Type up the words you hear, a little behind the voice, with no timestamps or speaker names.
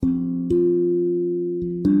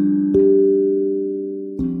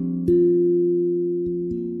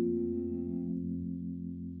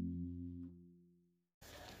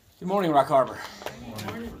morning, Rock Harbor.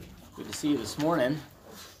 Good to see you this morning.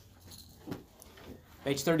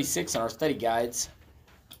 Page 36 on our study guides.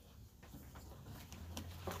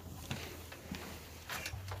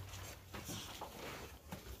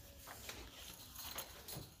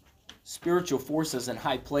 Spiritual forces in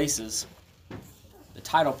high places. The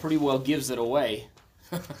title pretty well gives it away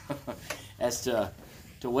as to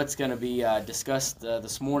what's going to be discussed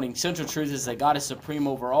this morning. Central truth is that God is supreme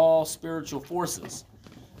over all spiritual forces.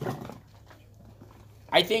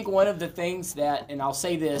 I think one of the things that, and I'll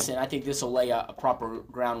say this, and I think this will lay a proper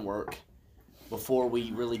groundwork before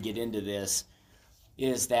we really get into this,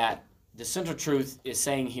 is that the central truth is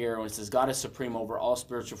saying here when it says God is supreme over all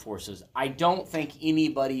spiritual forces, I don't think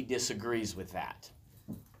anybody disagrees with that.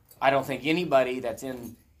 I don't think anybody that's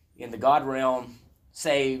in the God realm,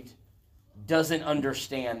 saved, doesn't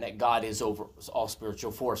understand that God is over all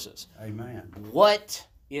spiritual forces. Amen. What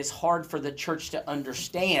is hard for the church to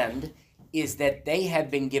understand is that they have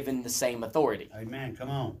been given the same authority. Amen. Come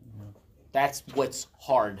on. That's what's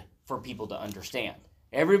hard for people to understand.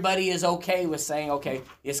 Everybody is okay with saying, okay,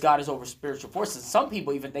 yes, God is over spiritual forces. Some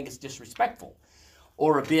people even think it's disrespectful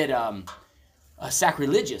or a bit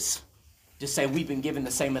sacrilegious to say we've been given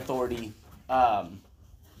the same authority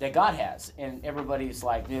that God has. And everybody's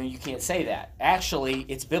like, no, you can't say that. Actually,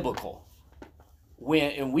 it's biblical.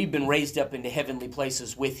 And we've been raised up into heavenly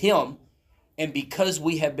places with Him. And because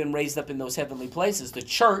we have been raised up in those heavenly places, the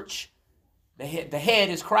church, the head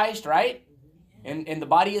is Christ, right? And the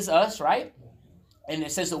body is us, right? And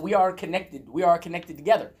it says that we are connected. We are connected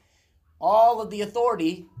together. All of the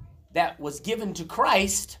authority that was given to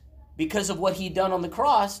Christ because of what He done on the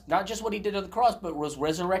cross, not just what He did on the cross, but was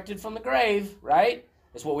resurrected from the grave, right?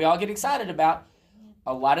 That's what we all get excited about.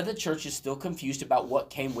 A lot of the church is still confused about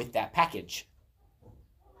what came with that package.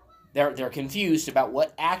 They're confused about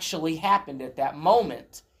what actually happened at that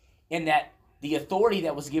moment, and that the authority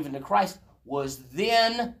that was given to Christ was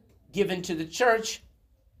then given to the church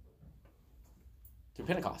through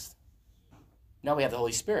Pentecost. Now we have the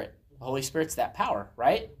Holy Spirit. The Holy Spirit's that power,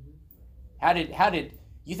 right? How did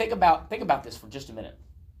you think about this for just a minute?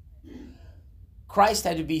 Christ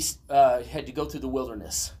had to go through the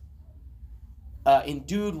wilderness,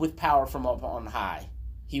 endued with power from up on high.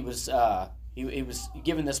 He was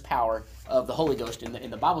given this power of the Holy Ghost,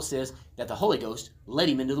 and the Bible says that the Holy Ghost led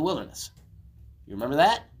Him into the wilderness. You remember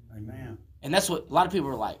that? Amen. And that's what a lot of people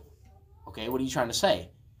are like. Okay, what are you trying to say?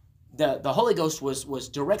 The Holy Ghost was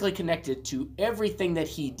directly connected to everything that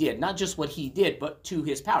He did, not just what He did, but to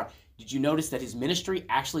His power. Did you notice that His ministry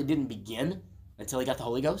actually didn't begin until He got the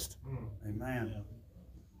Holy Ghost? Amen.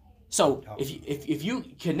 So if you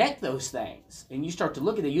connect those things and you start to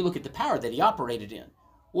look at it, you look at the power that He operated in.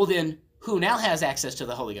 Well, then who now has access to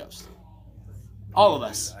the Holy Ghost? All of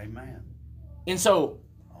us. Amen. And so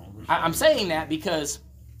I'm saying that because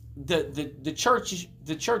the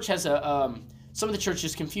church has some of the church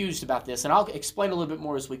is confused about this, and I'll explain a little bit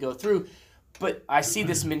more as we go through. But I see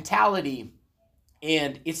this mentality,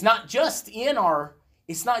 and it's not just in our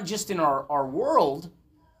world,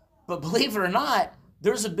 but believe it or not,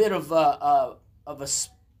 there's a bit of a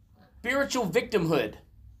spiritual victimhood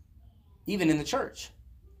even in the church.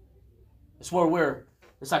 It's where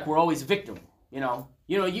it's like we're always a victim, you know.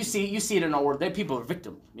 You see it in our world. People are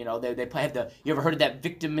victim, you know. They have you ever heard of that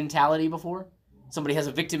victim mentality before? Somebody has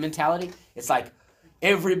a victim mentality. It's like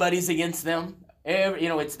everybody's against them.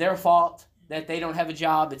 It's their fault that they don't have a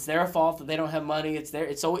job. It's their fault that they don't have money. It's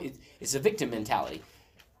a victim mentality.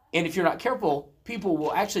 And if you're not careful, people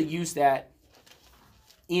will actually use that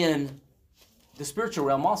in the spiritual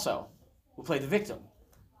realm also. Will play the victim.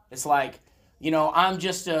 It's like, I'm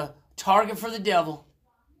just a target for the devil.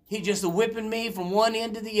 He's just whipping me from one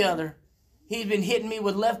end to the other. He's been hitting me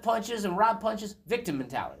with left punches and right punches. Victim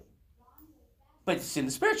mentality. But it's in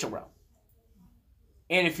the spiritual realm.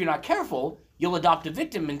 And if you're not careful, you'll adopt a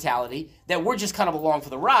victim mentality that we're just kind of along for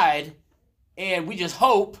the ride, and we just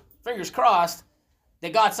hope, fingers crossed,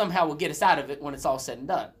 that God somehow will get us out of it when it's all said and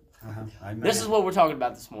done. This is what we're talking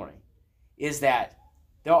about this morning, is that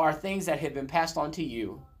there are things that have been passed on to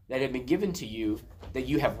you, that have been given to you, that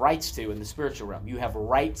you have rights to in the spiritual realm. You have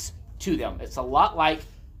rights to them. It's a lot like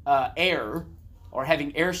heir, or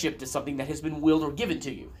having heirship to something that has been willed or given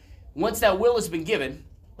to you. Once that will has been given,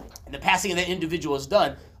 and the passing of that individual is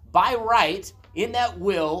done, by right, in that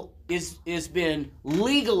will is been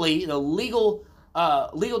legally, the legal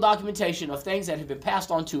documentation of things that have been passed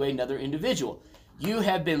on to another individual. You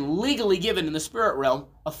have been legally given in the spirit realm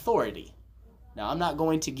authority. Now, I'm not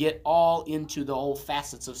going to get all into the whole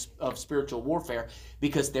facets of spiritual warfare,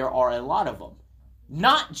 because there are a lot of them.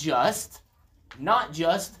 Not just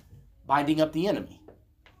binding up the enemy.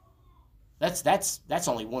 That's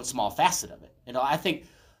only one small facet of it. I think,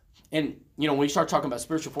 and when you start talking about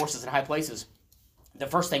spiritual forces in high places, the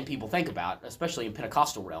first thing people think about, especially in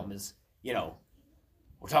Pentecostal realm, is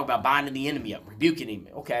we're talking about binding the enemy up, rebuking him.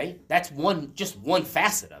 Okay, that's just one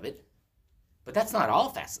facet of it, but that's not all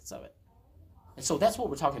facets of it. And so that's what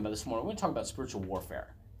we're talking about this morning. We're going to talk about spiritual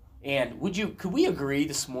warfare. And could we agree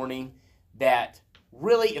this morning that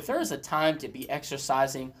really, if there is a time to be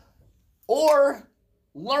exercising or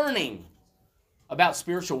learning about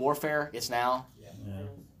spiritual warfare, it's now? Yeah.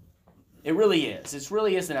 It really is. It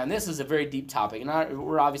really is. And this is a very deep topic, and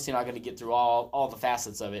we're obviously not going to get through all the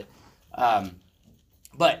facets of it.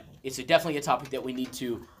 But it's definitely a topic that we need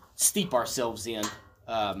to steep ourselves in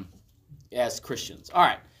as Christians. All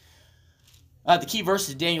right. The key verse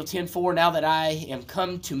is Daniel 10:4. Now that I am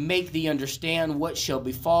come to make thee understand what shall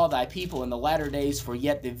befall thy people in the latter days, for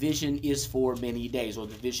yet the vision is for many days, or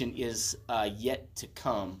the vision is yet to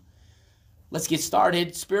come. Let's get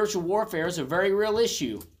started. Spiritual warfare is a very real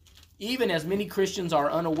issue, even as many Christians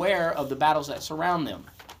are unaware of the battles that surround them.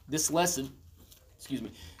 This lesson,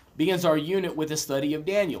 begins our unit with a study of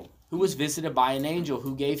Daniel, who was visited by an angel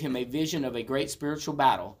who gave him a vision of a great spiritual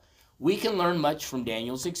battle. We can learn much from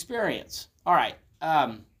Daniel's experience. All right,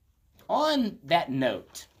 on that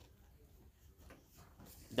note,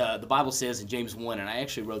 the Bible says in James 1, and I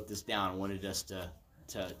actually wrote this down. I wanted us to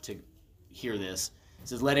hear this. It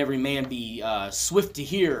says, let every man be swift to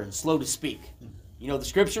hear and slow to speak. You know the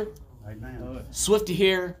scripture? Amen. Swift to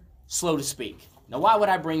hear, slow to speak. Now, why would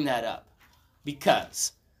I bring that up?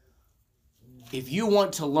 Because if you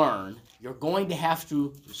want to learn, you're going to have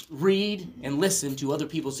to read and listen to other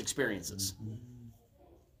people's experiences.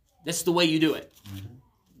 That's the way you do it.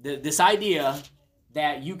 This idea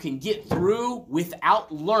that you can get through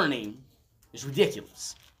without learning is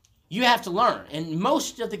ridiculous. You have to learn. And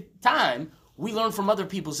most of the time, we learn from other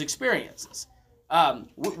people's experiences.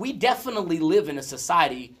 We definitely live in a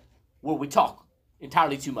society where we talk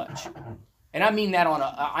entirely too much. And I mean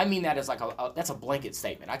that as like that's a blanket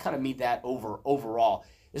statement. I kind of mean that overall.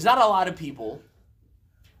 There's not a lot of people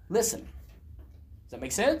listening. Does that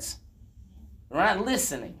make sense? We're not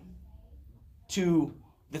listening to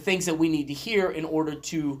the things that we need to hear in order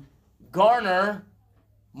to garner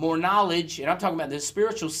more knowledge, and I'm talking about the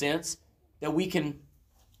spiritual sense, that we can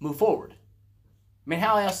move forward. I mean,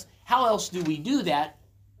 how else do we do that?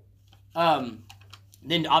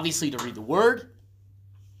 Then obviously to read the Word.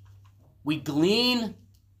 We glean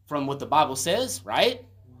from what the Bible says, right?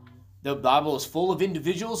 The Bible is full of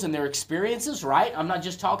individuals and their experiences, right? I'm not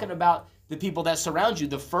just talking about the people that surround you.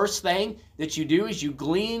 The first thing that you do is you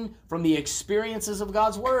glean from the experiences of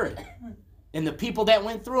God's Word and the people that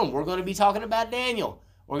went through them. We're going to be talking about Daniel.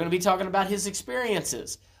 We're going to be talking about his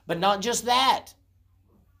experiences. But not just that,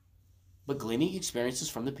 but gleaning experiences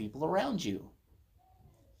from the people around you.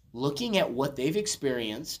 Looking at what they've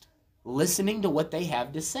experienced, listening to what they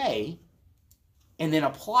have to say, and then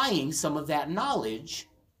applying some of that knowledge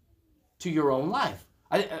to your own life.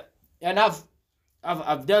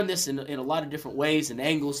 I've done this in a lot of different ways and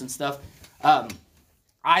angles and stuff.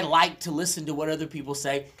 I like to listen to what other people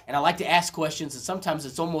say, and I like to ask questions, and sometimes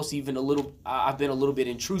it's almost even I've been a little bit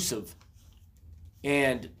intrusive.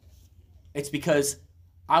 And it's because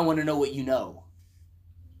I want to know what you know.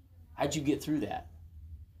 How'd you get through that?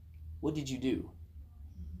 What did you do?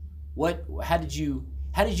 How did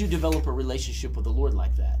you develop a relationship with the Lord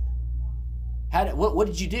like that? What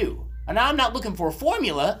did you do? And I'm not looking for a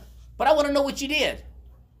formula, but I want to know what you did.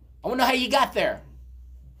 I want to know how you got there.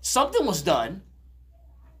 Something was done.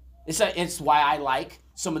 It's why I like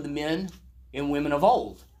some of the men and women of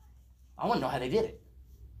old. I want to know how they did it.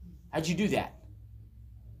 How'd you do that?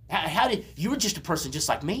 You were just a person just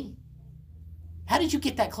like me. How did you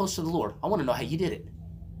get that close to the Lord? I want to know how you did it.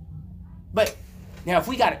 But now, if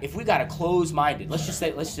we got a closed-minded, let's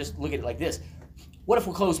just look at it like this. What if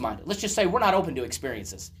we're closed-minded? Let's just say we're not open to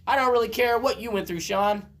experiences. I don't really care what you went through,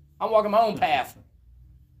 Sean. I'm walking my own path.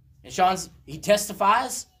 And he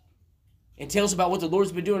testifies and tells about what the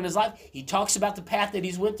Lord's been doing in his life. He talks about the path that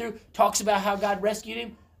he's went through, talks about how God rescued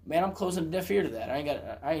him. Man, I'm closing a deaf ear to that.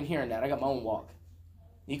 I ain't hearing that. I got my own walk.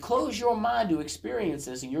 You close your mind to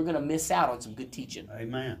experiences, and you're going to miss out on some good teaching.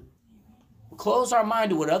 Amen. We close our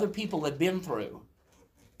mind to what other people have been through.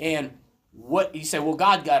 And what you say, well,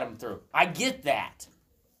 God got them through. I get that.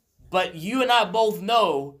 But you and I both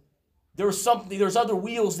know there's other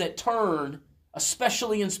wheels that turn,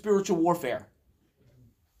 especially in spiritual warfare.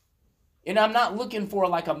 And I'm not looking for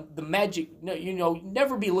like the magic,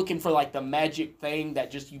 never be looking for like the magic thing that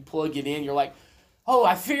just you plug it in. You're like, oh,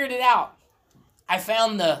 I figured it out. I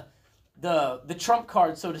found the trump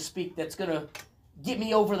card, so to speak, that's going to get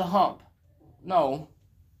me over the hump. No.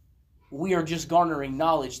 We are just garnering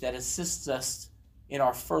knowledge that assists us in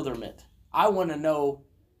our furtherment. I want to know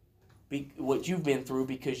what you've been through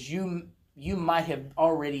because you might have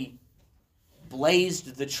already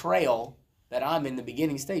blazed the trail that I'm in the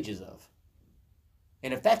beginning stages of.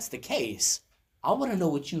 And if that's the case, I want to know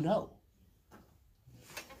what you know.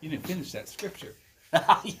 You didn't finish that scripture.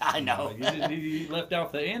 Yeah, I know. You left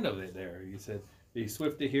out the end of it there. You said, be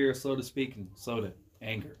swift to hear, slow to speak, and slow to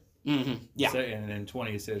anger. Mm-hmm. Yeah. So, and then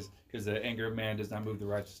 20 it says, because the anger of man does not move the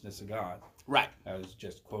righteousness of God. Right. I was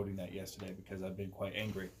just quoting that yesterday because I've been quite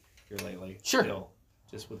angry here lately. Sure. Still,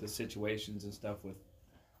 just with the situations and stuff with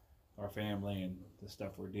our family and the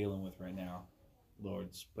stuff we're dealing with right now.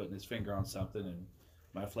 Lord's putting his finger on something and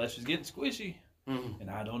my flesh is getting squishy. Mm-hmm. And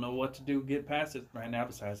I don't know what to do to get past it right now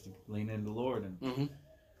besides to lean into the Lord. And mm-hmm.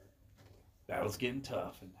 Battle's getting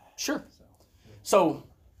tough. And sure. So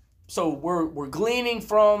we're gleaning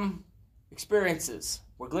from experiences.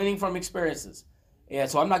 We're gleaning from experiences. Yeah,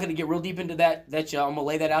 so I'm not going to get real deep into that. I'm going to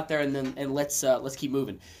lay that out there and let's keep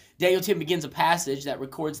moving. Daniel 10 begins a passage that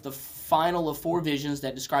records the final of 4 visions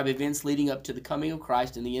that describe events leading up to the coming of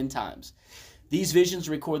Christ in the end times. These visions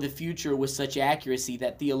record the future with such accuracy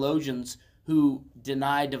that theologians who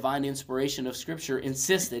deny divine inspiration of Scripture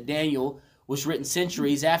insist that Daniel was written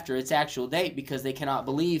centuries after its actual date because they cannot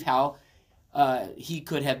believe how he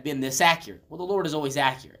could have been this accurate. Well, the Lord is always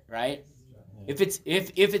accurate, right? If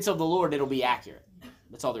it's of the Lord, it'll be accurate.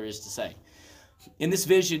 That's all there is to say. In this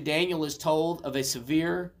vision, Daniel is told of a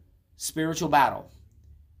severe spiritual battle.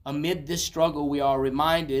 Amid this struggle, we are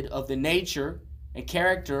reminded of the nature and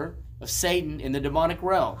character of Satan in the demonic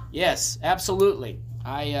realm. Yes, absolutely.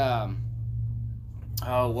 What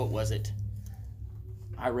was it?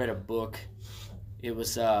 I read a book. It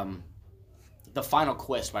was The Final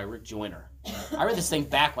Quest by Rick Joyner. I read this thing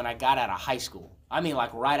back when I got out of high school. I mean,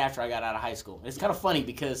 like right after I got out of high school. It's kind of funny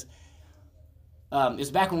because it's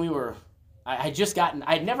back when I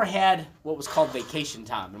had never had what was called vacation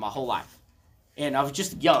time in my whole life. And I was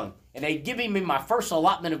just young. And they'd given me my first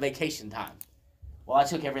allotment of vacation time. Well, I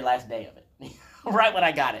took every last day of it. Right when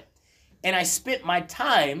I got it. And I spent my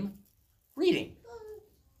time reading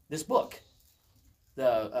this book.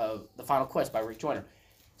 The Final Quest by Rick Joyner.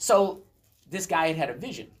 So this guy had a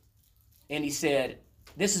vision. And he said,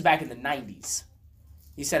 this is back in the 90s.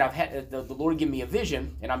 He said, I've had the Lord give me a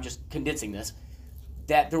vision, and I'm just condensing this,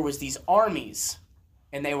 that there was these armies,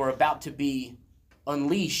 and they were about to be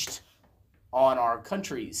unleashed on our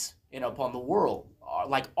countries and upon the world,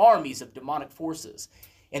 like armies of demonic forces.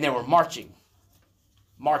 And they were marching.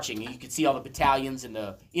 And you could see all the battalions and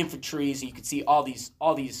the infantries, and you could see all these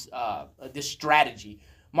this strategy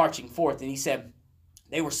marching forth. And he said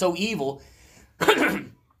they were so evil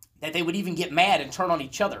that they would even get mad and turn on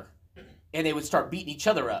each other, and they would start beating each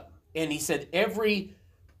other up. And he said every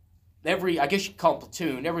I guess you could call it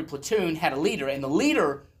platoon, every platoon had a leader, and the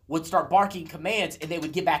leader would start barking commands, and they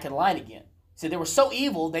would get back in line again. So they were so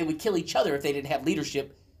evil, they would kill each other if they didn't have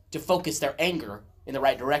leadership to focus their anger in the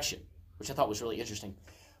right direction, which I thought was really interesting.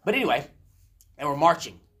 But anyway, they were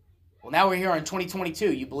marching. Well, now we're here in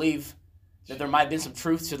 2022. You believe that there might have been some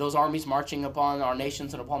truth to those armies marching upon our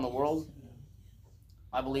nations and upon the world?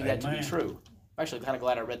 I believe that to be true. I'm actually kind of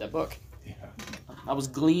glad I read that book. Yeah. I was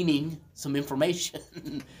gleaning some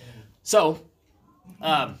information. So,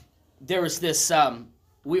 there is this,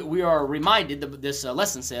 we are reminded, this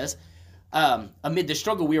lesson says, amid the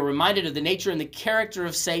struggle, we are reminded of the nature and the character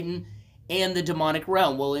of Satan and the demonic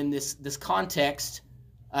realm. Well, in this context,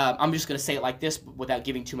 I'm just going to say it like this without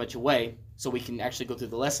giving too much away so we can actually go through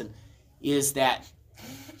the lesson, is that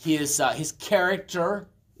his character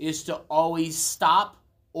is to always stop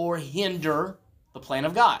or hinder the plan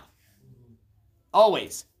of God.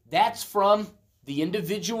 Always. That's from the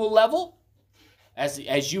individual level,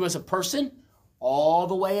 as you as a person, all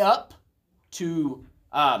the way up to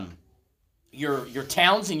your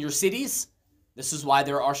towns and your cities. This is why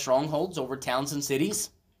there are strongholds over towns and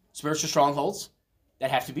cities, spiritual strongholds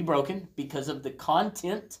that have to be broken because of the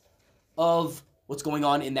content of what's going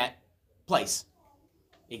on in that place.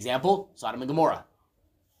 Example, Sodom and Gomorrah.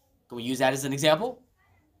 Can we use that as an example?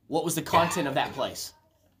 What was the content of that place?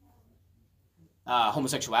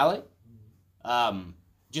 Homosexuality.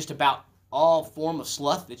 Just about all form of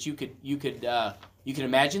sloth that you could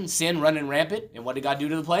imagine. Sin running rampant. And what did God do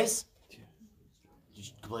to the place?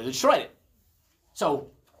 He completely destroyed it. So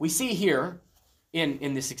we see here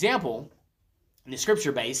in this example, in the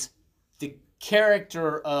scripture base, the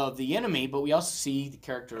character of the enemy, but we also see the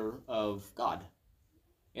character of God.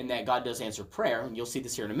 In that God does answer prayer, and you'll see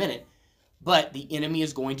this here in a minute, but the enemy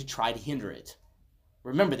is going to try to hinder it.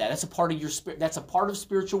 Remember that. That's a part of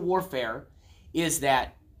spiritual warfare, is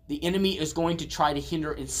that the enemy is going to try to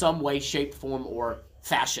hinder in some way, shape, form, or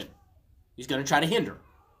fashion. He's going to try to hinder.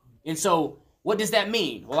 And so what does that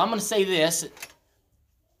mean? Well, I'm going to say this,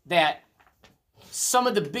 that some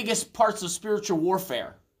of the biggest parts of spiritual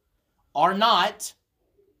warfare are not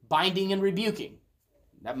binding and rebuking.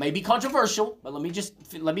 That may be controversial, but let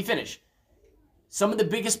me finish. Some of the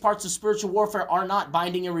biggest parts of spiritual warfare are not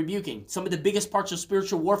binding and rebuking. Some of the biggest parts of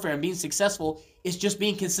spiritual warfare and being successful is just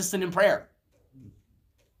being consistent in prayer.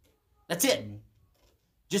 That's it.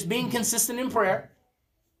 Just being consistent in prayer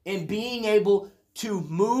and being able to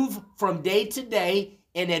move from day to day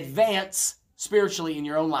and advance spiritually in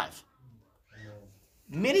your own life.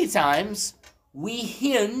 Many times we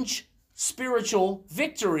hinge spiritual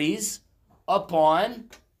victories upon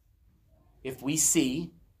if we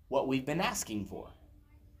see what we've been asking for.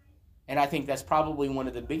 And I think that's probably one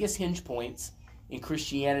of the biggest hinge points in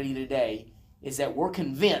Christianity today, is that we're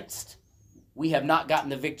convinced we have not gotten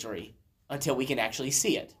the victory until we can actually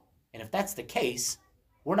see it. And if that's the case,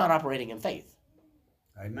 we're not operating in faith.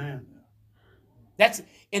 Amen.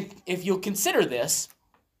 And if you'll consider this,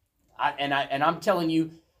 I'm telling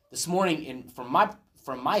you this morning, from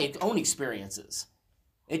my own experiences,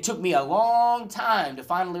 it took me a long time to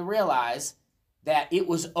finally realize that it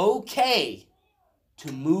was okay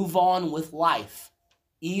to move on with life,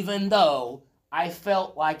 even though I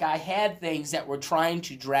felt like I had things that were trying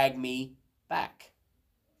to drag me back.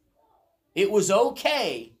 It was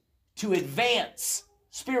okay to advance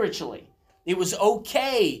spiritually. It was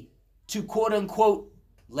okay to, quote unquote,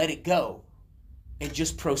 let it go and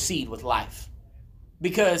just proceed with life,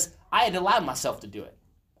 because I had allowed myself to do it.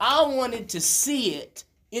 I wanted to see it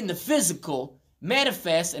in the physical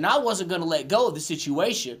manifest, and I wasn't going to let go of the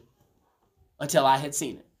situation until I had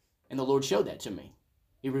seen it. And the Lord showed that to me.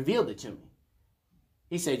 He revealed it to me.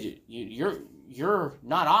 He said, you're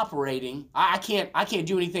not operating. I can't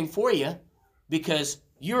do anything for you because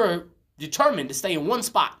you're determined to stay in one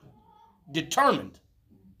spot. Determined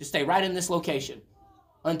to stay right in this location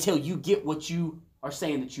until you get what you are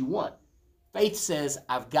saying that you want. Faith says,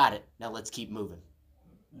 I've got it. Now let's keep moving.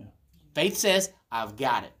 Yeah. Faith says, I've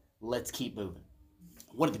got it. Let's keep moving.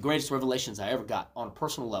 One of the greatest revelations I ever got on a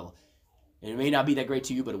personal level, and it may not be that great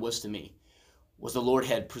to you, but it was to me, was the Lord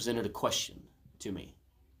had presented a question to me.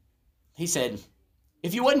 He said,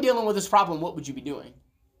 if you wasn't dealing with this problem, what would you be doing?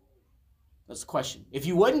 That's the question. If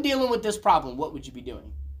you wasn't dealing with this problem, what would you be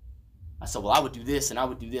doing? I said, well, I would do this, and I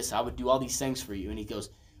would do this. I would do all these things for you. And he goes,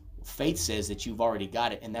 well, faith says that you've already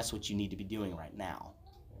got it, and that's what you need to be doing right now.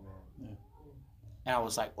 Yeah. And I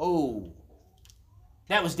was like, oh,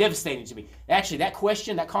 that was devastating to me. Actually, that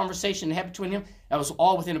question, that conversation that happened between him, that was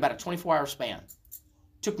all within about a 24-hour span.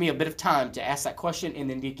 Took me a bit of time to ask that question and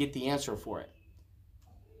then to get the answer for it.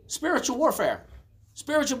 Spiritual warfare,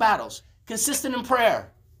 spiritual battles, consistent in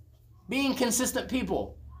prayer, being consistent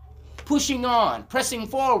people, pushing on, pressing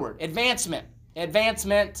forward, advancement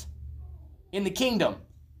in the kingdom.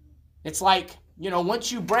 It's like,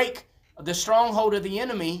 once you break the stronghold of the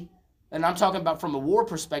enemy, and I'm talking about from a war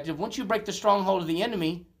perspective, once you break the stronghold of the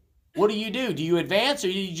enemy, what do? Do you advance, or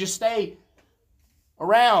do you just stay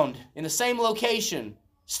around in the same location,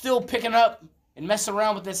 still picking up and messing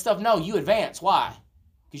around with that stuff? No, you advance. Why?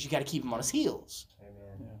 Because you got to keep him on his heels.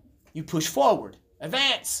 Amen. Yeah. You push forward.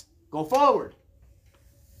 Advance. Go forward.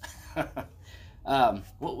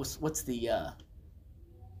 What's the I'm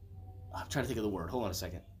trying to think of the word. Hold on a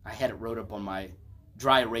second. I had it wrote up on my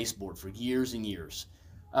dry erase board for years and years.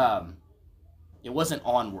 It wasn't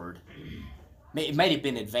onward. It might have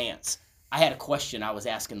been advance. I had a question I was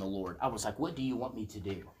asking the Lord. I was like, what do you want me to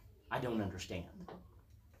do? I don't understand.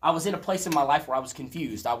 I was in a place in my life where I was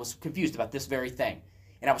confused. I was confused about this very thing.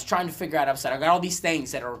 And I was trying to figure out, I got all these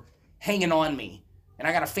things that are hanging on me. And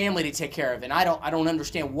I got a family to take care of, and I don't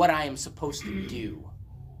understand what I am supposed to do.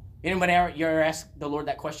 Anybody ever asked the Lord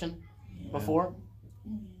that question before?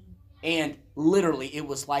 And literally, it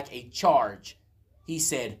was like a charge. He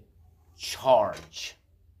said, charge.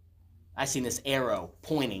 I seen this arrow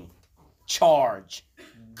pointing. Charge.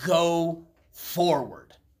 Go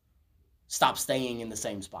forward. Stop staying in the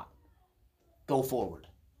same spot. Go forward.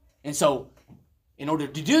 And so, in order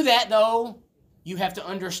to do that, though, you have to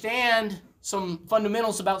understand some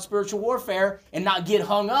fundamentals about spiritual warfare and not get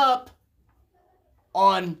hung up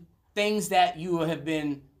on things that you have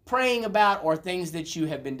been praying about or things that you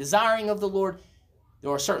have been desiring of the Lord. There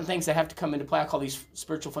are certain things that have to come into play. I call these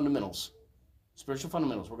spiritual fundamentals. Spiritual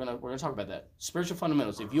fundamentals. We're gonna talk about that. Spiritual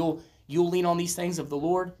fundamentals. If you'll lean on these things of the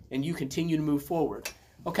Lord and you continue to move forward.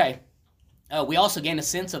 Okay. We also gain a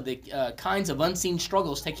sense of the kinds of unseen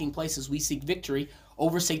struggles taking place as we seek victory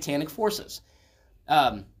over satanic forces.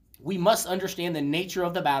 we must understand the nature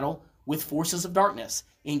of the battle with forces of darkness.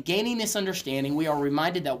 In gaining this understanding, we are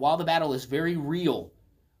reminded that while the battle is very real,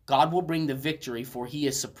 God will bring the victory, for he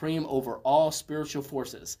is supreme over all spiritual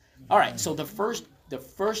forces. All right, so the first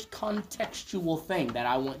contextual thing that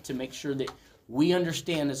I want to make sure that we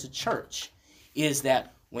understand as a church is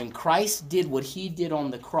that when Christ did what he did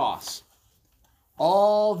on the cross,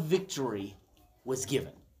 all victory was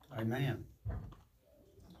given. Amen.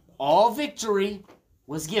 All victory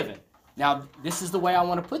was given. Now, this is the way I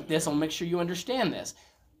want to put this. I'll make sure you understand this.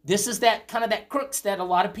 This is that kind of that crux that a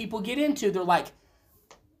lot of people get into. They're like,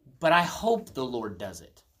 but I hope the Lord does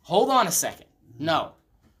it. Hold on a second. No.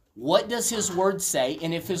 What does his word say?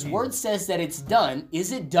 And if his word says that it's done,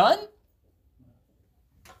 is it done?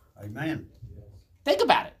 Amen. Think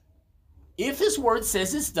about it. If his word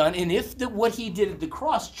says it's done, and if what he did at the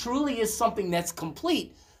cross truly is something that's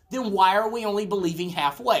complete, then why are we only believing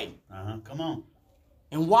halfway? Come on.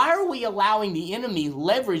 And why are we allowing the enemy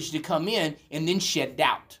leverage to come in and then shed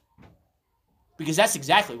doubt? Because that's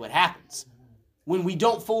exactly what happens. When we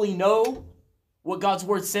don't fully know what God's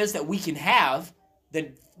word says that we can have,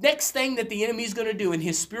 the next thing that the enemy is going to do in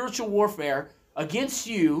his spiritual warfare against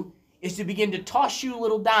you is to begin to toss you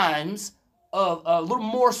little dimes of little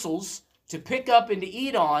morsels to pick up and to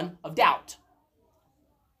eat on of doubt.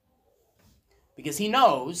 Because he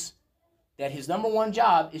knows that his number one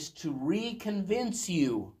job is to reconvince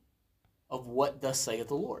you of what thus saith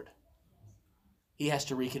the Lord. He has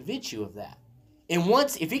to reconvince you of that. And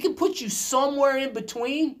once, if he can put you somewhere in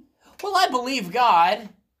between, well, I believe God,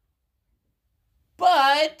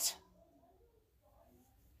 but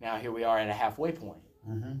now here we are at a halfway point.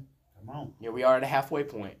 Come on. Here we are at a halfway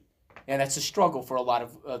point. And that's a struggle for a lot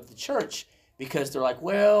of the church, because they're like,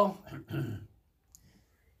 well,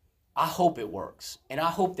 I hope it works. And I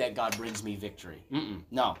hope that God brings me victory.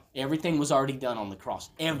 No, everything was already done on the cross.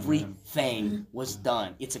 Everything was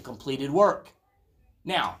done. It's a completed work.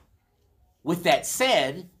 Now, with that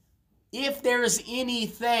said, if there's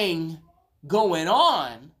anything going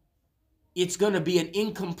on, it's going to be an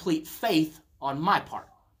incomplete faith on my part.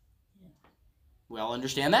 We all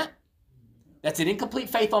understand that? That's an incomplete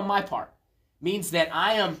faith on my part. Means that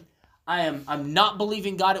I'm not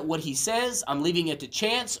believing God at what he says. I'm leaving it to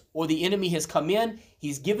chance, or the enemy has come in.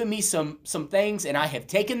 He's given me some things, and I have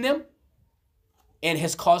taken them, and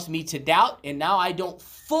has caused me to doubt. And now I don't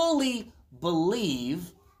fully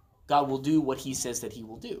believe God will do what he says that he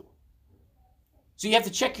will do. So you have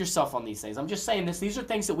to check yourself on these things. I'm just saying this. These are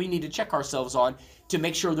things that we need to check ourselves on to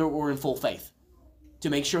make sure that we're in full faith, to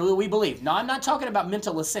make sure that we believe. Now, I'm not talking about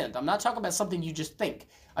mental assent. I'm not talking about something you just think.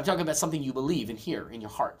 I'm talking about something you believe and hear in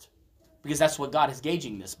your heart, because that's what God is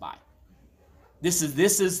gauging this by. This is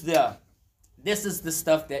the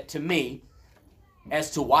stuff that, to me,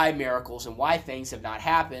 as to why miracles and why things have not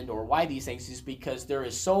happened, or why these things, is because there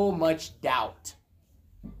is so much doubt,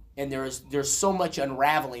 and there's so much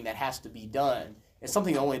unraveling that has to be done. It's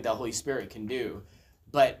something only the Holy Spirit can do.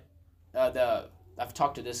 But I've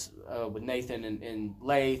talked to this with Nathan and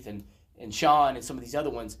Lath and Sean and some of these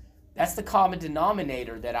other ones. That's the common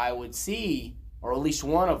denominator that I would see, or at least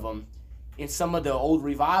one of them, in some of the old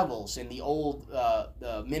revivals and the old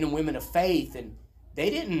the men and women of faith. And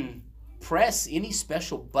they didn't press any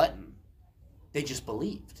special button. They just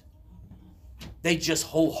believed. They just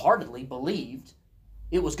wholeheartedly believed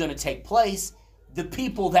it was going to take place. The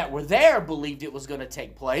people that were there believed it was going to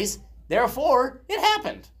take place. Therefore, it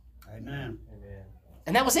happened. Amen.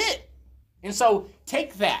 And that was it. And so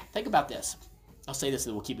take that. Think about this. I'll say this and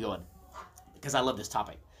then we'll keep going, because I love this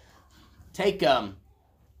topic. Take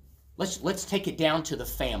let's take it down to the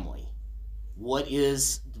family. What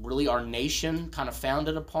is really our nation kind of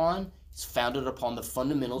founded upon? It's founded upon the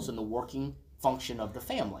fundamentals and the working function of the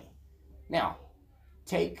family. Now,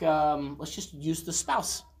 take let's just use the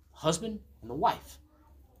spouse, husband and the wife.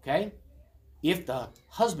 Okay? If the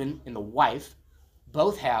husband and the wife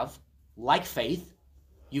both have like faith,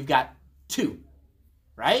 you've got two,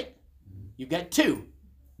 right? You've got two.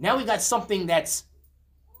 Now we've got something that's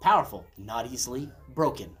powerful, not easily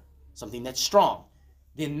broken, something that's strong.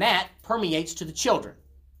 Then that permeates to the children.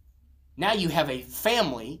 Now you have a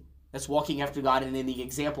family that's walking after God and in the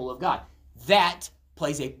example of God. That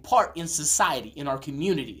plays a part in society, in our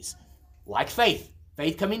communities, like faith.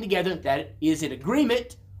 Faith coming together, that is in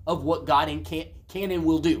agreement of what God can and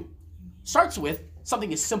will do. Starts with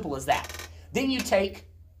something as simple as that. Then you take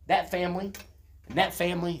that family, and that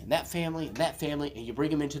family, and that family, and that family, and you bring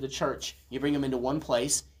them into the church. You bring them into one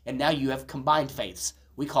place, and now you have combined faiths.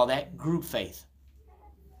 We call that group faith.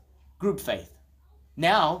 Group faith.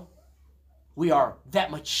 Now, we are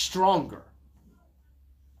that much stronger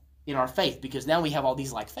in our faith, because now we have all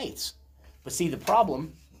these like faiths. But see, the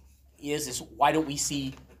problem is why don't we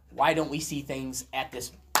see things at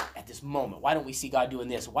this moment? Why don't we see God doing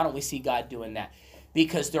this? Why don't we see God doing that?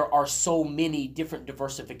 Because there are so many different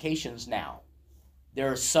diversifications now.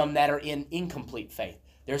 There are some that are in incomplete faith.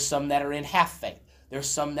 There's some that are in half faith. There's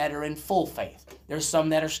some that are in full faith. There's some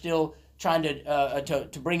that are still trying to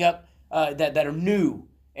bring up that are new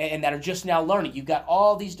and that are just now learning. You've got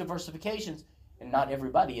all these diversifications, and not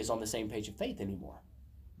everybody is on the same page of faith anymore.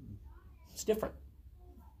 It's different.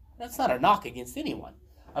 That's not a knock against anyone.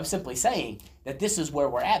 I'm simply saying that this is where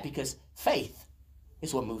we're at, because faith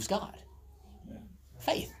is what moves God. Yeah.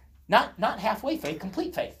 Faith. Not halfway faith,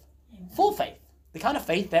 complete faith. Full faith. The kind of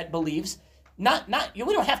faith that believes, we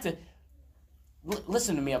don't have to,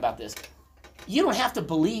 listen to me about this. You don't have to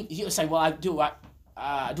believe, you say, well, do I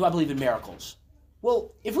believe in miracles?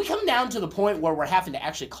 Well, if we come down to the point where we're having to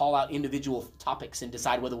actually call out individual topics and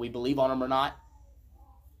decide whether we believe on them or not,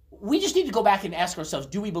 we just need to go back and ask ourselves,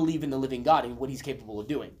 do we believe in the living God and what he's capable of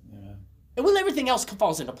doing? Yeah. And when everything else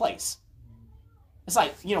falls into place. It's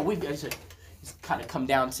like, we've it's kind of come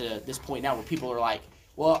down to this point now where people are like,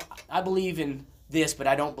 well, I believe in this, but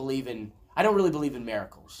I don't really believe in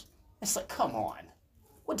miracles. It's like, come on.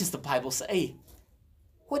 What does the Bible say?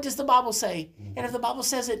 What does the Bible say? And if the Bible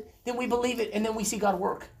says it, then we believe it, and then we see God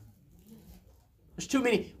work. There's too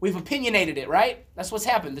many. We've opinionated it, right? That's what's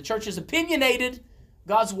happened. The church has opinionated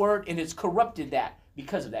God's word, and it's corrupted that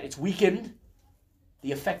because of that. It's weakened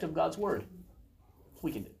the effect of God's word. It's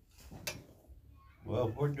weakened it. Well,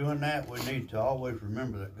 if we're doing that, we need to always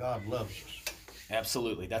remember that God loves us.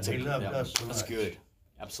 Absolutely. He loved us so much. That's good.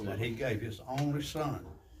 Absolutely. That he gave his only son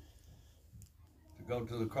to go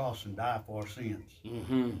to the cross and die for our sins.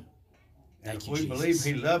 Mm-hmm. And if we believe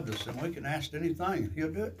he loved us, then we can ask anything, and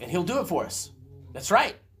he'll do it. And he'll do it for us. That's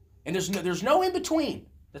right. And there's no in between.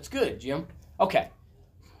 That's good, Jim. Okay.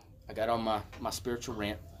 I got on my spiritual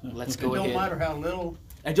rant. Let's go ahead. It don't matter how little.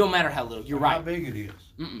 It don't matter how little. You're right. How big it is.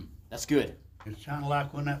 That's good. It's kind of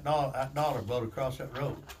like when that dollar blowed across that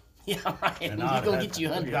road. Yeah, right. And he's going to get you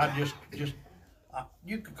 100. God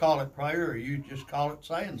you could call it prayer, or you just call it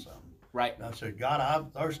saying something. Right. And I said, God,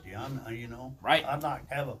 I'm thirsty. Right. I'd like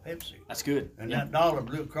to have a Pepsi. That's good. And that dollar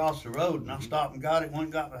blew across the road, and I stopped and got it, went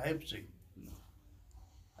and got the Pepsi.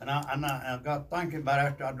 And I got thinking about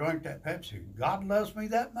after I drank that Pepsi, God loves me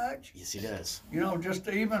that much? Yes, he does. Just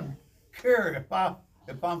to even care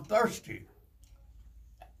if I'm thirsty.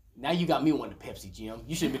 Now you got me wanting a Pepsi, Jim.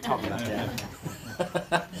 You shouldn't be talking about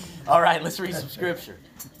that. All right, let's read some scripture.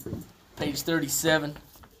 Page 37.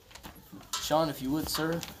 Sean, if you would,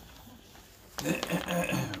 sir.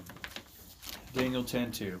 Daniel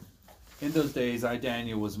 10:2. In those days I,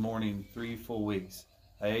 Daniel, was mourning 3 full weeks.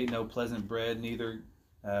 I ate no pleasant bread, neither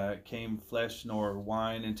came flesh nor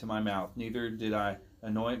wine into my mouth, neither did I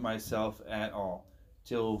anoint myself at all,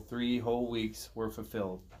 till 3 whole weeks were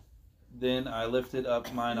fulfilled. Then I lifted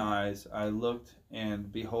up mine eyes, I looked,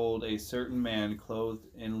 and behold, a certain man clothed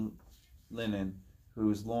in linen,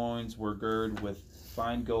 whose loins were girded with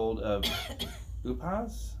fine gold of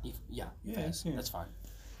Upas? Yeah, that's fine.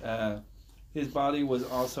 His body was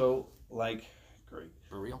also like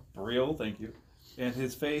beryl, thank you, and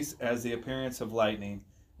his face as the appearance of lightning,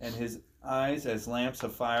 and his eyes as lamps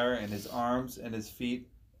of fire, and his arms and his feet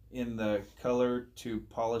in the color to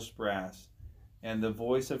polished brass, and the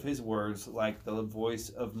voice of his words like the voice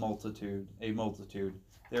of a multitude.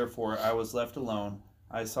 Therefore I was left alone.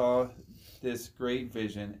 I saw this great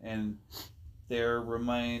vision, and there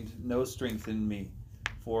remained no strength in me,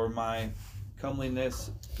 for my comeliness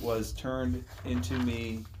was turned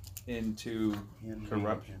into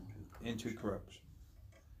corruption.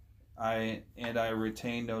 I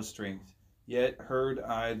retained no strength. Yet heard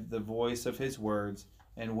I the voice of his words,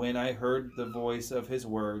 and when I heard the voice of his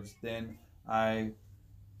words, then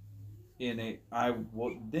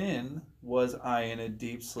was I in a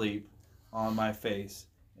deep sleep on my face,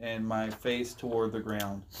 and my face toward the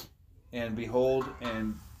ground. And behold,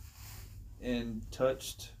 and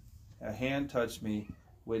a hand touched me,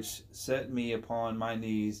 which set me upon my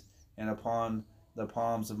knees and upon the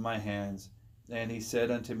palms of my hands. And he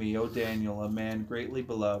said unto me, O Daniel, a man greatly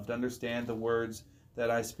beloved, understand the words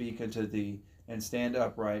that I speak unto thee, and stand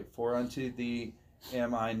upright, for unto thee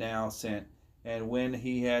am I now sent. And when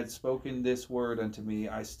he had spoken this word unto me,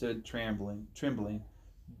 I stood trembling.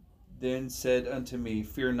 Then said unto me,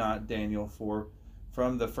 Fear not, Daniel, for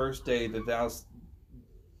from the first day that thou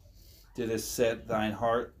didst set thine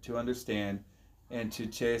heart to understand, and to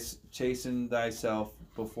chasten thyself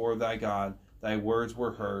before thy God, thy words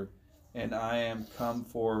were heard, and I am come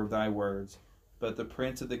for thy words. But the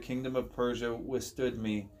prince of the kingdom of Persia withstood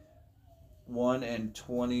me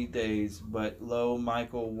 120 days. But lo,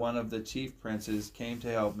 Michael, one of the chief princes, came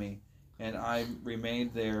to help me, and I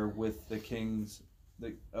remained there with the kings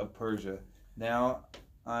of Persia. Now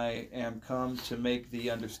I am come to make thee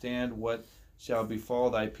understand what shall befall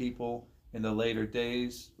thy people in the latter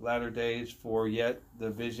days, for yet the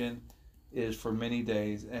vision is for many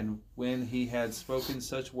days. And when he had spoken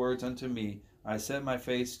such words unto me, I set my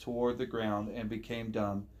face toward the ground and became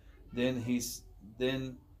dumb. Then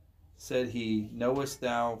said he, Knowest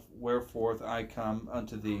thou wherefore I come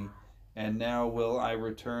unto thee? And now will I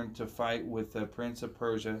return to fight with the prince of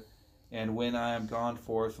Persia. And when I am gone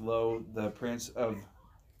forth, lo, the prince of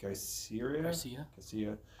Caesarea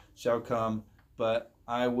shall come, but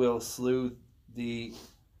I will shew thee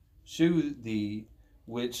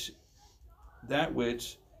that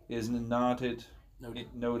which is noted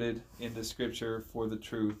in the scripture for the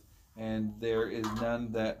truth, and there is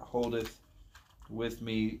none that holdeth with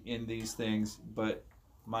me in these things, but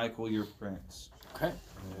Michael your prince. Okay.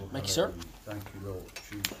 Thank you, sir. Thank you, Lord.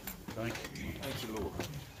 Jesus. Thank you. Thank you, Lord.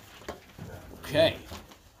 Okay.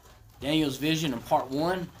 Daniel's vision in part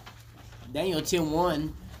 1. Daniel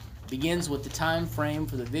 10:1 begins with the time frame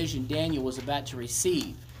for the vision Daniel was about to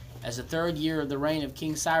receive, as the third year of the reign of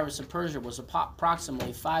King Cyrus of Persia was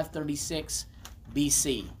approximately 536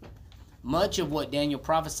 BC. Much of what Daniel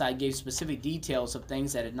prophesied gave specific details of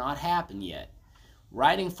things that had not happened yet.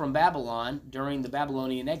 Writing from Babylon during the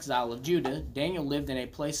Babylonian exile of Judah, Daniel lived in a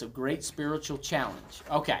place of great spiritual challenge.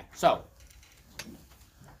 Okay, so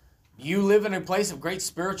you live in a place of great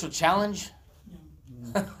spiritual challenge?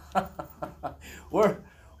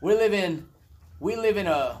 we live in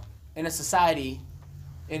a society,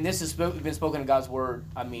 and this has been spoken in God's word.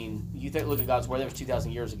 I mean, look at God's word. That was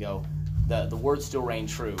 2,000 years ago. The words still reign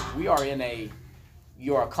true.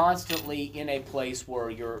 You are constantly in a place where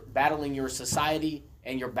you're battling your society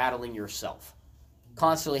and you're battling yourself.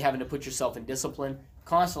 Constantly having to put yourself in discipline.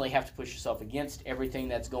 Constantly have to push yourself against everything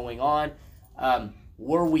that's going on.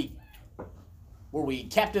 Were we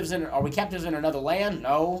captives in? Are we captives in another land?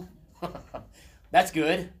 No. That's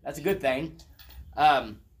good. That's a good thing.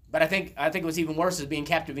 But I think what's even worse is being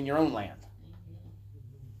captive in your own land.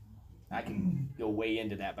 I can go way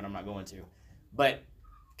into that, but I'm not going to. But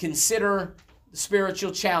consider the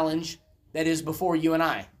spiritual challenge that is before you and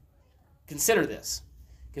I. Consider this.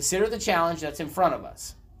 Consider the challenge that's in front of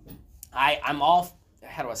us. I'm off.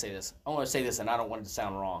 How do I say this? I want to say this, and I don't want it to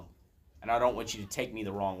sound wrong. And I don't want you to take me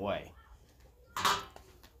the wrong way.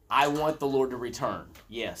 I want the Lord to return.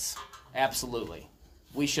 Yes, absolutely.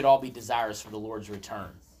 We should all be desirous for the Lord's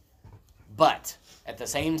return. But at the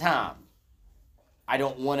same time, I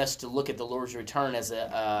don't want us to look at the Lord's return as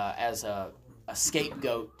a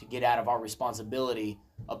scapegoat to get out of our responsibility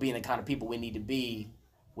of being the kind of people we need to be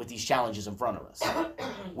with these challenges in front of us.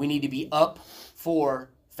 We need to be up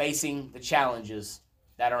for facing the challenges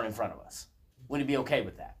that are in front of us. We need to be okay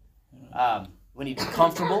with that. We need to be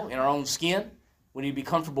comfortable in our own skin. We need to be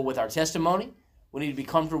comfortable with our testimony. We need to be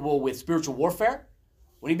comfortable with spiritual warfare.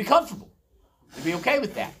 We need to be comfortable. We need to be okay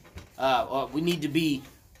with that. We need to be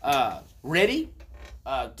ready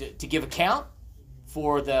to give account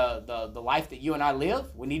for the life that you and I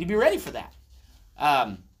live. We need to be ready for that.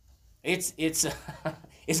 It's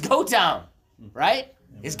it's go time, right?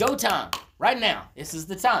 It's go time right now. This is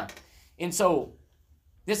the time. And so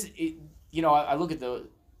I look at the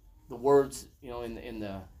words, in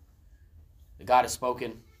the God has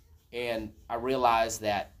spoken, and I realize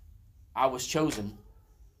that I was chosen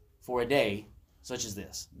for a day such as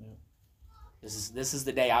this. Yeah. This is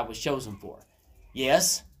the day I was chosen for.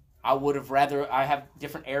 Yes, I have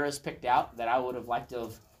different eras picked out that I would have liked to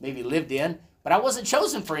have maybe lived in, but I wasn't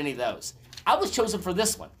chosen for any of those. I was chosen for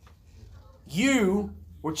this one. You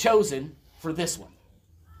were chosen for this one.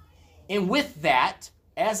 And with that,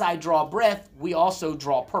 as I draw breath, we also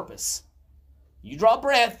draw purpose. You draw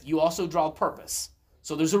breath, you also draw purpose.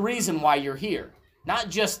 So there's a reason why you're here.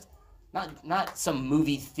 Not some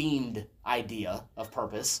movie-themed idea of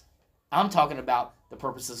purpose. I'm talking about the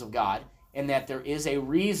purposes of God, and that there is a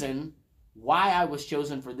reason why I was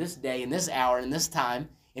chosen for this day and this hour and this time,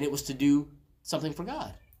 and it was to do something for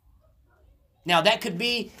God. Now, that could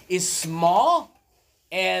be as small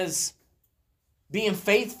as being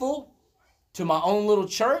faithful to my own little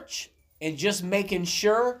church and just making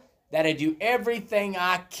sure that I do everything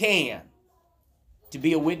I can to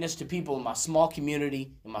be a witness to people in my small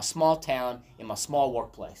community, in my small town, in my small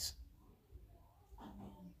workplace.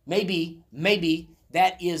 Maybe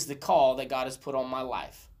that is the call that God has put on my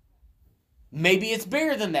life. Maybe it's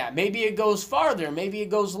bigger than that. Maybe it goes farther. Maybe it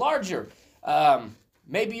goes larger.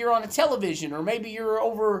 Maybe you're on a television, or maybe you're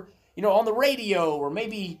over on the radio, or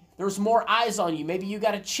maybe there's more eyes on you. Maybe you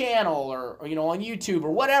got a channel or on YouTube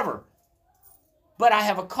or whatever. But I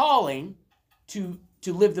have a calling to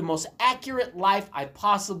live the most accurate life I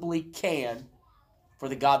possibly can for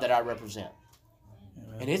the God that I represent.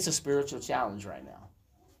 Amen. And it's a spiritual challenge right now.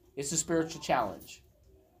 It's a spiritual challenge.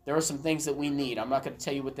 There are some things that we need. I'm not going to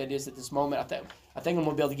tell you what that is at this moment. I think I'm going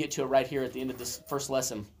to be able to get to it right here at the end of this first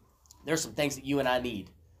lesson. There's some things that you and I need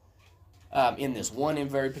in this, one in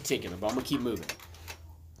very particular, but I'm going to keep moving.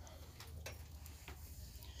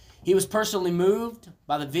 He was personally moved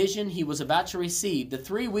by the vision he was about to receive. The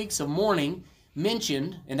 3 weeks of mourning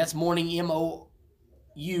mentioned, and that's mourning, M-O-U-R-N,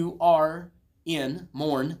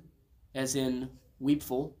 mourn, as in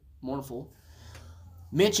weepful, mournful,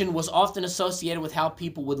 mentioned was often associated with how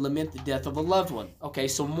people would lament the death of a loved one. Okay,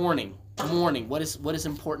 so mourning. What is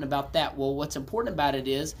important about that? Well, what's important about it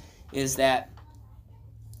is that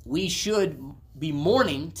we should be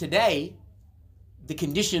mourning today the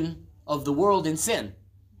condition of the world in sin.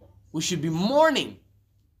 We should be mourning,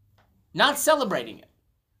 not celebrating it.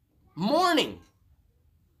 Mourning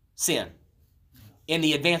sin and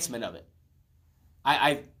the advancement of it.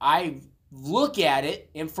 I look at it,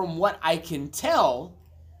 and from what I can tell,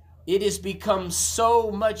 it has become so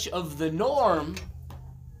much of the norm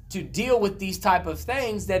to deal with these type of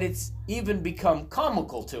things that it's even become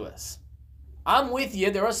comical to us. I'm with you.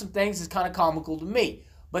 There are some things that's kind of comical to me.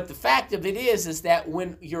 But the fact of it is that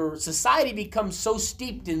when your society becomes so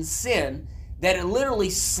steeped in sin that it literally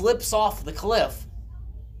slips off the cliff,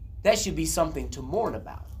 that should be something to mourn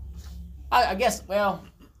about. I guess, well,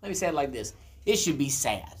 let me say it like this. It should be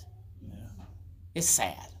sad. Yeah. It's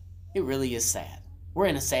sad. It really is sad. We're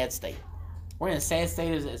in a sad state. We're in a sad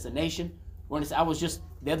state as a nation. I was just,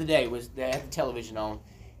 the other day, they had the television on,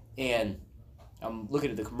 and I'm looking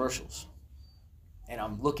at the commercials. And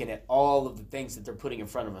I'm looking at all of the things that they're putting in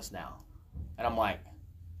front of us now. And I'm like,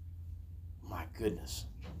 my goodness.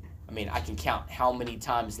 I mean, I can count how many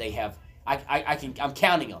times they have, I'm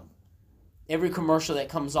counting them. Every commercial that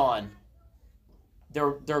comes on,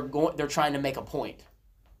 they're trying to make a point.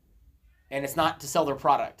 And it's not to sell their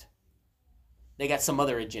product. They got some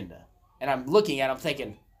other agenda. And I'm looking at it, I'm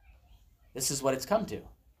thinking, this is what it's come to.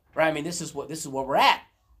 Right? I mean, this is where we're at.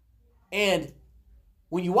 And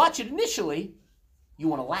when you watch it initially, you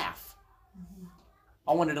want to laugh.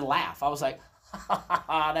 I wanted to laugh. I was like,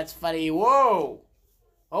 that's funny. Whoa.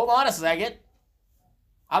 Hold on a second.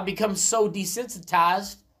 I've become so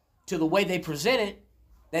desensitized to the way they present it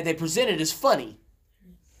that they present it as funny.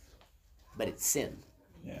 But it's sin.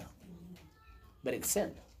 Yeah. But it's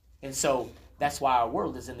sin. And so that's why our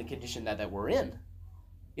world is in the condition that we're in.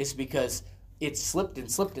 It's because it's slipped and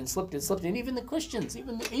slipped and slipped and slipped. And even the Christians,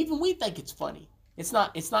 even we think it's funny. It's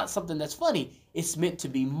not something that's funny. It's meant to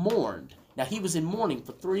be mourned. Now, he was in mourning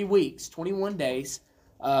for 3 weeks, 21 days.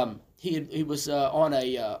 He was on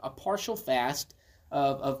a partial fast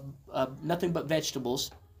of nothing but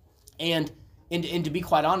vegetables. And to be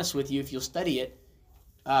quite honest with you, if you'll study it,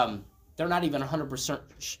 they're not even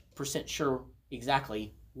 100% sure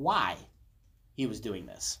exactly why he was doing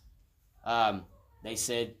this. They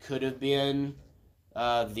said could have been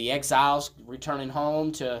the exiles returning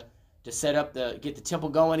home to set up get the temple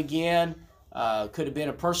going again. Could have been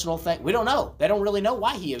a personal thing. We don't know. They don't really know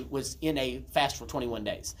why he was in a fast for 21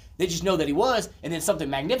 days. They just know that he was, and then something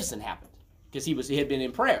magnificent happened because he had been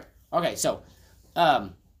in prayer. Okay, so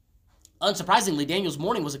unsurprisingly, Daniel's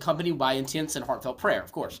mourning was accompanied by intense and heartfelt prayer,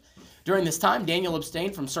 of course. During this time, Daniel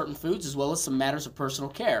abstained from certain foods as well as some matters of personal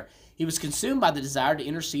care. He was consumed by the desire to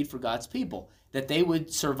intercede for God's people, that they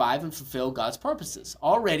would survive and fulfill God's purposes.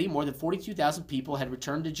 Already, more than 42,000 people had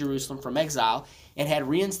returned to Jerusalem from exile and had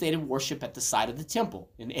reinstated worship at the site of the temple.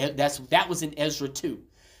 And that was in Ezra 2.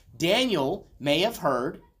 Daniel may have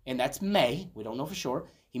heard, and that's may, we don't know for sure,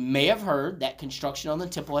 he may have heard that construction on the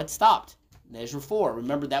temple had stopped. In Ezra 4,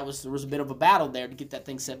 remember there was a bit of a battle there to get that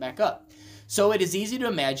thing set back up. So it is easy to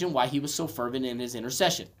imagine why he was so fervent in his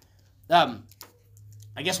intercession.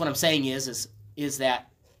 I guess what I'm saying is that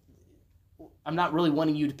I'm not really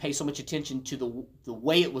wanting you to pay so much attention to the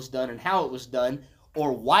way it was done and how it was done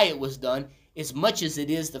or why it was done, as much as it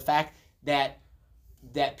is the fact that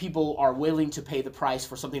people are willing to pay the price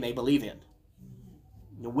for something they believe in.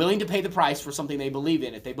 They're willing to pay the price for something they believe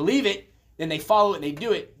in. If they believe it, then they follow it and they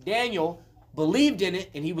do it. Daniel believed in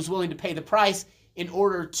it, and he was willing to pay the price in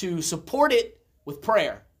order to support it with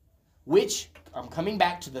prayer, which, I'm coming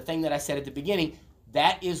back to the thing that I said at the beginning,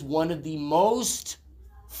 that is one of the most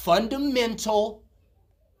fundamental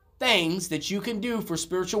things that you can do for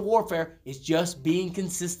spiritual warfare is just being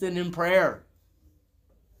consistent in prayer.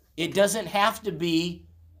 It doesn't have to be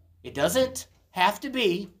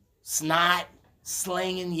snot,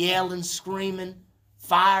 slinging, yelling, screaming,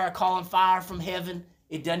 fire, calling fire from heaven.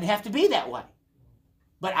 It doesn't have to be that way.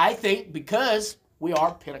 But I think because we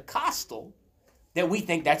are Pentecostal, that we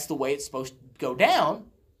think that's the way it's supposed to go down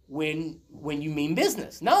when you mean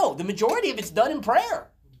business. No, the majority of it's done in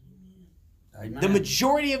prayer. Amen. The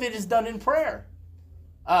majority of it is done in prayer.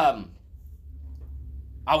 I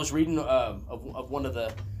was reading of one of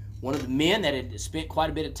the men that had spent quite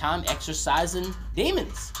a bit of time exorcising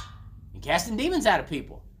demons and casting demons out of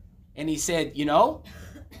people, and he said,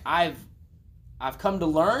 I've come to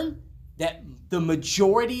learn that the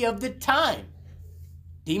majority of the time,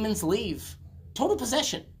 demons leave total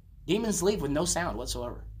possession. Demons leave with no sound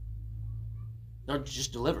whatsoever. They're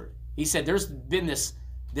just delivered. He said there's been this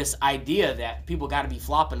idea that people got to be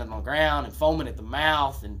flopping on the ground and foaming at the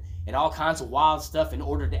mouth and all kinds of wild stuff in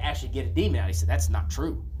order to actually get a demon out. He said that's not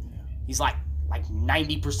true. Yeah. He's like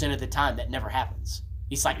 90% of the time that never happens.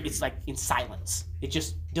 It's like in silence. It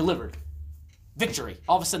just delivered. Victory.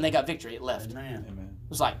 All of a sudden they got victory. It left. Amen. It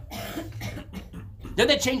was like, doesn't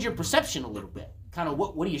that change your perception a little bit? Kind of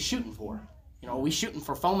what are you shooting for? Are we shooting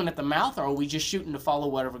for foaming at the mouth, or are we just shooting to follow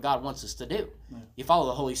whatever God wants us to do? Yeah. You follow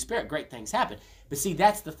the Holy Spirit, great things happen. But see,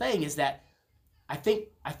 that's the thing, is that I think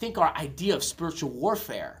our idea of spiritual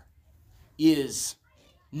warfare is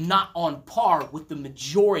not on par with the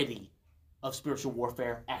majority of spiritual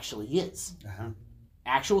warfare actually is. Uh-huh.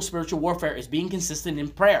 Actual spiritual warfare is being consistent in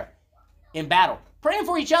prayer, in battle, praying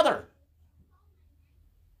for each other.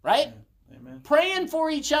 Right? Amen. Praying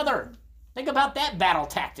for each other. Think about that battle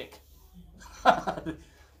tactic.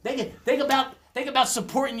 think about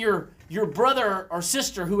supporting your brother or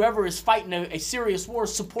sister, whoever is fighting a serious war,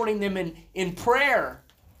 supporting them in prayer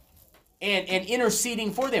and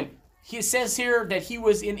interceding for them. He says here that he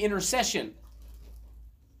was in intercession.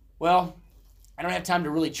 Well, I don't have time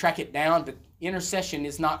to really track it down, but intercession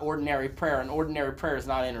is not ordinary prayer, and ordinary prayer is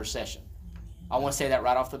not intercession. I want to say that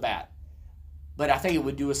right off the bat. But I think it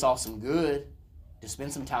would do us all some good to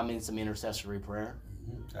spend some time in some intercessory prayer.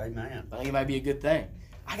 Amen. I think it might be a good thing.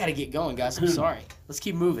 I got to get going, guys. I'm sorry. Let's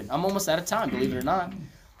keep moving. I'm almost out of time, believe it or not.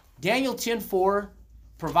 Daniel 10:4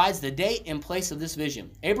 provides the date and place of this vision.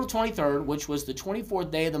 April 23rd, which was the 24th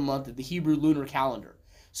day of the month of the Hebrew lunar calendar.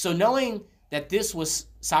 So knowing that this was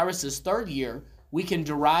Cyrus's third year, we can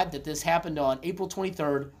derive that this happened on April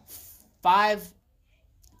 23rd,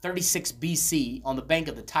 536 BC on the bank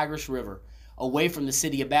of the Tigris River, away from the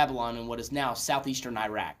city of Babylon in what is now southeastern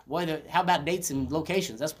Iraq. How about dates and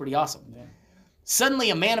locations? That's pretty awesome. Yeah.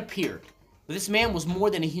 Suddenly a man appeared. But this man was more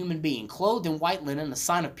than a human being. Clothed in white linen, a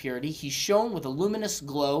sign of purity, he shone with a luminous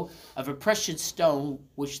glow of a precious stone,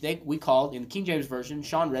 which we called, in the King James Version,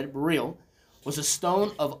 Sean read it, beryl, was a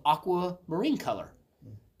stone of aquamarine color.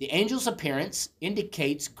 The angel's appearance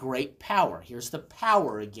indicates great power. Here's the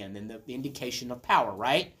power again, and the indication of power,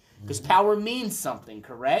 right? Because power means something,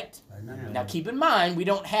 correct? Amen. Now keep in mind, we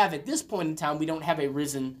don't have, at this point in time, we don't have a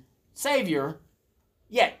risen Savior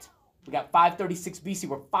yet. We got 536 BC.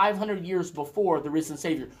 We're 500 years before the risen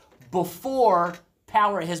Savior, before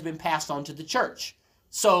power has been passed on to the church.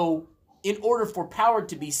 So in order for power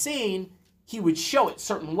to be seen, he would show it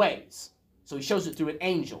certain ways. So he shows it through an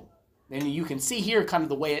angel. And you can see here kind of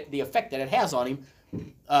the effect that it has on him,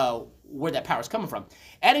 where that power is coming from.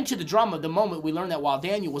 Adding to the drama of the moment, we learn that while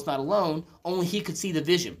Daniel was not alone, only he could see the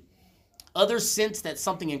vision. Others sensed that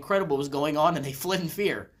something incredible was going on, and they fled in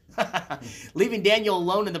fear, leaving Daniel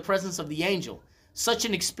alone in the presence of the angel. Such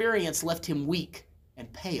an experience left him weak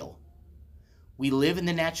and pale. We live in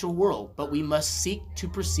the natural world, but we must seek to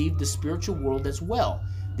perceive the spiritual world as well.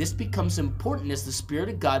 This becomes important as the Spirit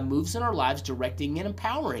of God moves in our lives, directing and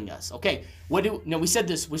empowering us. Okay, we said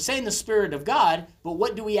this, we're saying the Spirit of God, but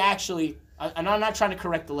what do we actually, and I'm not trying to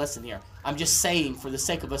correct the lesson here. I'm just saying for the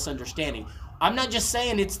sake of us understanding. I'm not just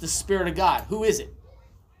saying it's the Spirit of God. Who is it?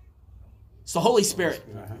 It's the Holy Spirit.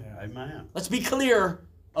 Amen. Let's be clear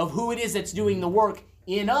of who it is that's doing the work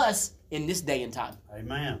in us in this day and time.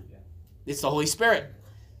 Amen. It's the Holy Spirit.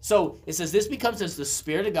 So it says this becomes as the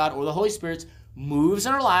Spirit of God or the Holy Spirit moves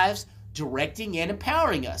in our lives, directing and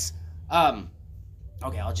empowering us.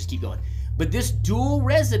 Okay, I'll just keep going. But this dual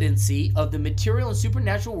residency of the material and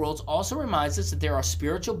supernatural worlds also reminds us that there are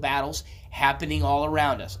spiritual battles happening all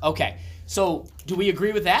around us. Okay, so do we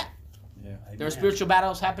agree with that? Yeah. There are spiritual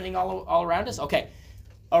battles happening all around us? Okay.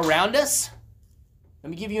 Around us,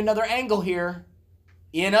 let me give you another angle here.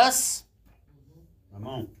 In us, come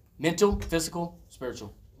on. Mental, physical,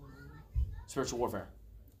 spiritual. Spiritual warfare.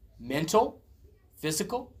 Mental,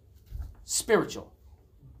 physical, spiritual.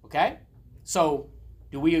 Okay? So,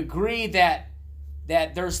 do we agree that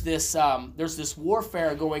there's this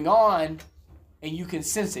warfare going on and you can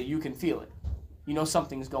sense it, you can feel it. You know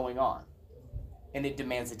something's going on, and it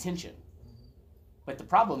demands attention. But the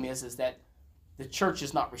problem is that the church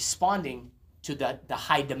is not responding to the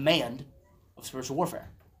high demand of spiritual warfare.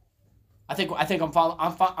 I think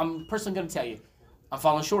I'm personally going to tell you, I'm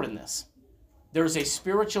falling short in this. There's a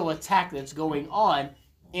spiritual attack that's going on,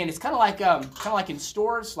 and it's kind of like in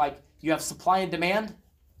stores, like you have supply and demand.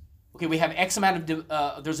 Okay, we have X amount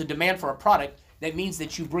of there's a demand for a product. That means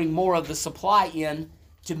that you bring more of the supply in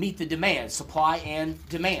to meet the demand. Supply and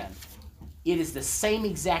demand. It is the same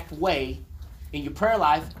exact way in your prayer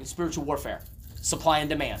life and spiritual warfare. Supply and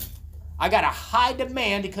demand. I got a high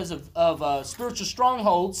demand because of spiritual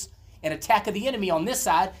strongholds and attack of the enemy on this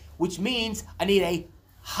side, which means I need a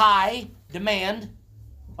high demand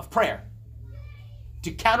of prayer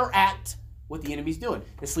to counteract what the enemy's doing.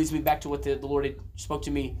 This leads me back to what the Lord had spoke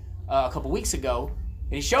to me a couple weeks ago,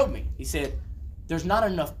 and he showed me. He said, there's not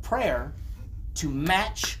enough prayer to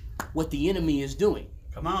match what the enemy is doing.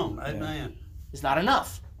 Come on, amen. It's not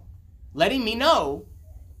enough. Letting me know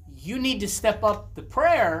you need to step up the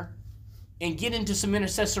prayer and get into some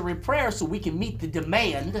intercessory prayer so we can meet the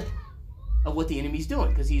demand of what the enemy's doing.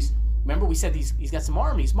 Because remember we said he's got some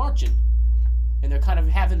armies marching, and they're kind of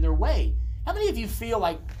having their way. How many of you feel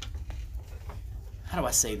like, how do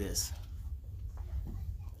I say this?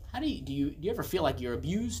 How do you ever feel like you're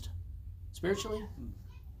abused spiritually?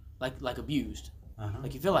 Like abused. Uh-huh.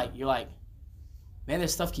 Like you feel like you're like, man,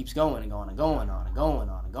 this stuff keeps going and going and going on and going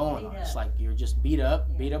on and going on. It's like you're just beat up.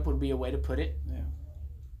 Yeah. Beat up would be a way to put it. Yeah.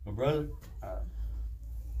 Well, brother,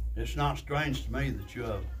 it's not strange to me that you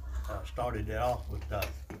have started that off with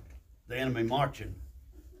the enemy marching.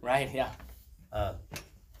 Right, yeah.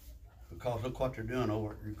 Because look what they're doing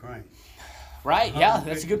over at Ukraine. Right, yeah,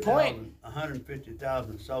 that's a good point.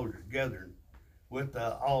 150,000 soldiers gathering with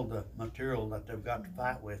all the material that they've got to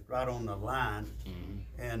fight with right on the line.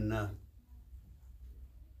 Mm-hmm. And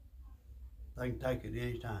they can take it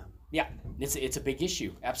any time. Yeah, it's a big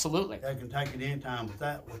issue. Absolutely. They can take it any time.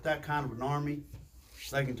 With that kind of an army,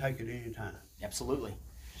 they can take it any time. Absolutely.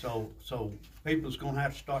 So people's going to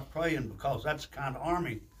have to start praying, because that's the kind of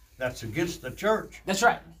army that's against the church. That's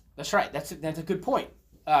right. That's right. That's a good point.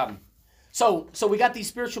 So we got these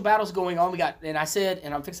spiritual battles going on. And I said,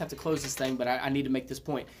 and I'm fixing to have to close this thing, but I need to make this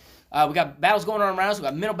point. We got battles going on around us. We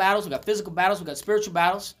got mental battles. We got physical battles. We got spiritual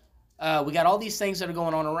battles. We got all these things that are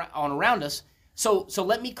going on around us. So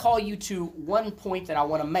let me call you to one point that I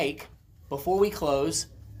want to make before we close.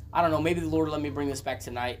 I don't know, maybe the Lord will let me bring this back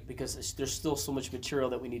tonight, because there's still so much material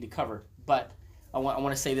that we need to cover. But I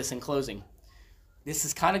want to say this in closing. This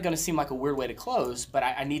is kind of going to seem like a weird way to close, but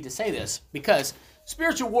I need to say this, because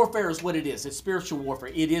spiritual warfare is what it is. It's spiritual warfare.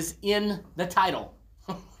 It is in the title.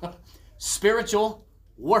 Spiritual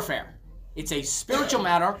warfare. It's a spiritual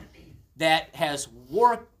matter that has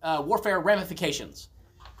warfare ramifications.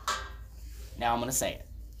 Now I'm going to say it.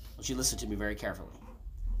 I want you to listen to me very carefully.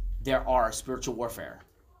 There are spiritual warfare.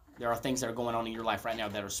 There are things that are going on in your life right now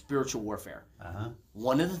that are spiritual warfare. Uh-huh.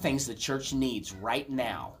 One of the things the church needs right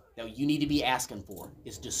now that you need to be asking for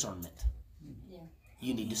is discernment. Yeah.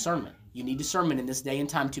 You need discernment. You need discernment in this day and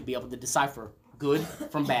time to be able to decipher good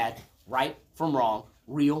from bad, right from wrong,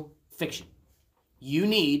 real, fiction. You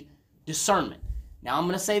need discernment. Now I'm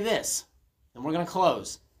going to say this, and we're going to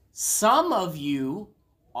close. Some of you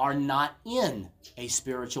are not in a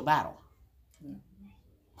spiritual battle.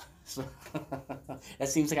 So, that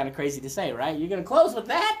seems kind of crazy to say, right? You're going to close with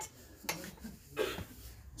that?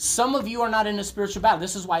 Some of you are not in a spiritual battle.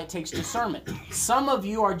 This is why it takes discernment. Some of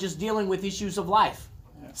you are just dealing with issues of life.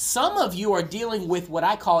 Some of you are dealing with what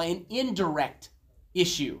I call an indirect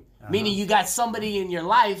issue, meaning you got somebody in your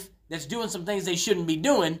life that's doing some things they shouldn't be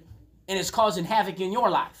doing, and it's causing havoc in your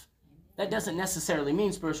life. That doesn't necessarily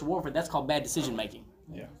mean spiritual warfare. That's called bad decision making.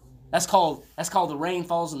 Yeah. That's called the rain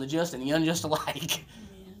falls on the just and the unjust alike.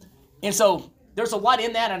 And so there's a lot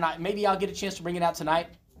in that, and maybe I'll get a chance to bring it out tonight.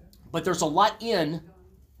 But there's a lot in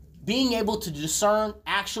being able to discern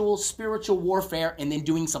actual spiritual warfare and then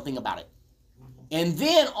doing something about it. And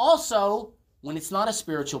then also, when it's not a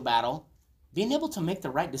spiritual battle, being able to make the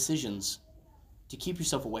right decisions to keep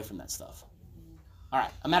yourself away from that stuff. All right,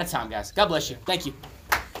 I'm out of time, guys. God bless you. Thank you.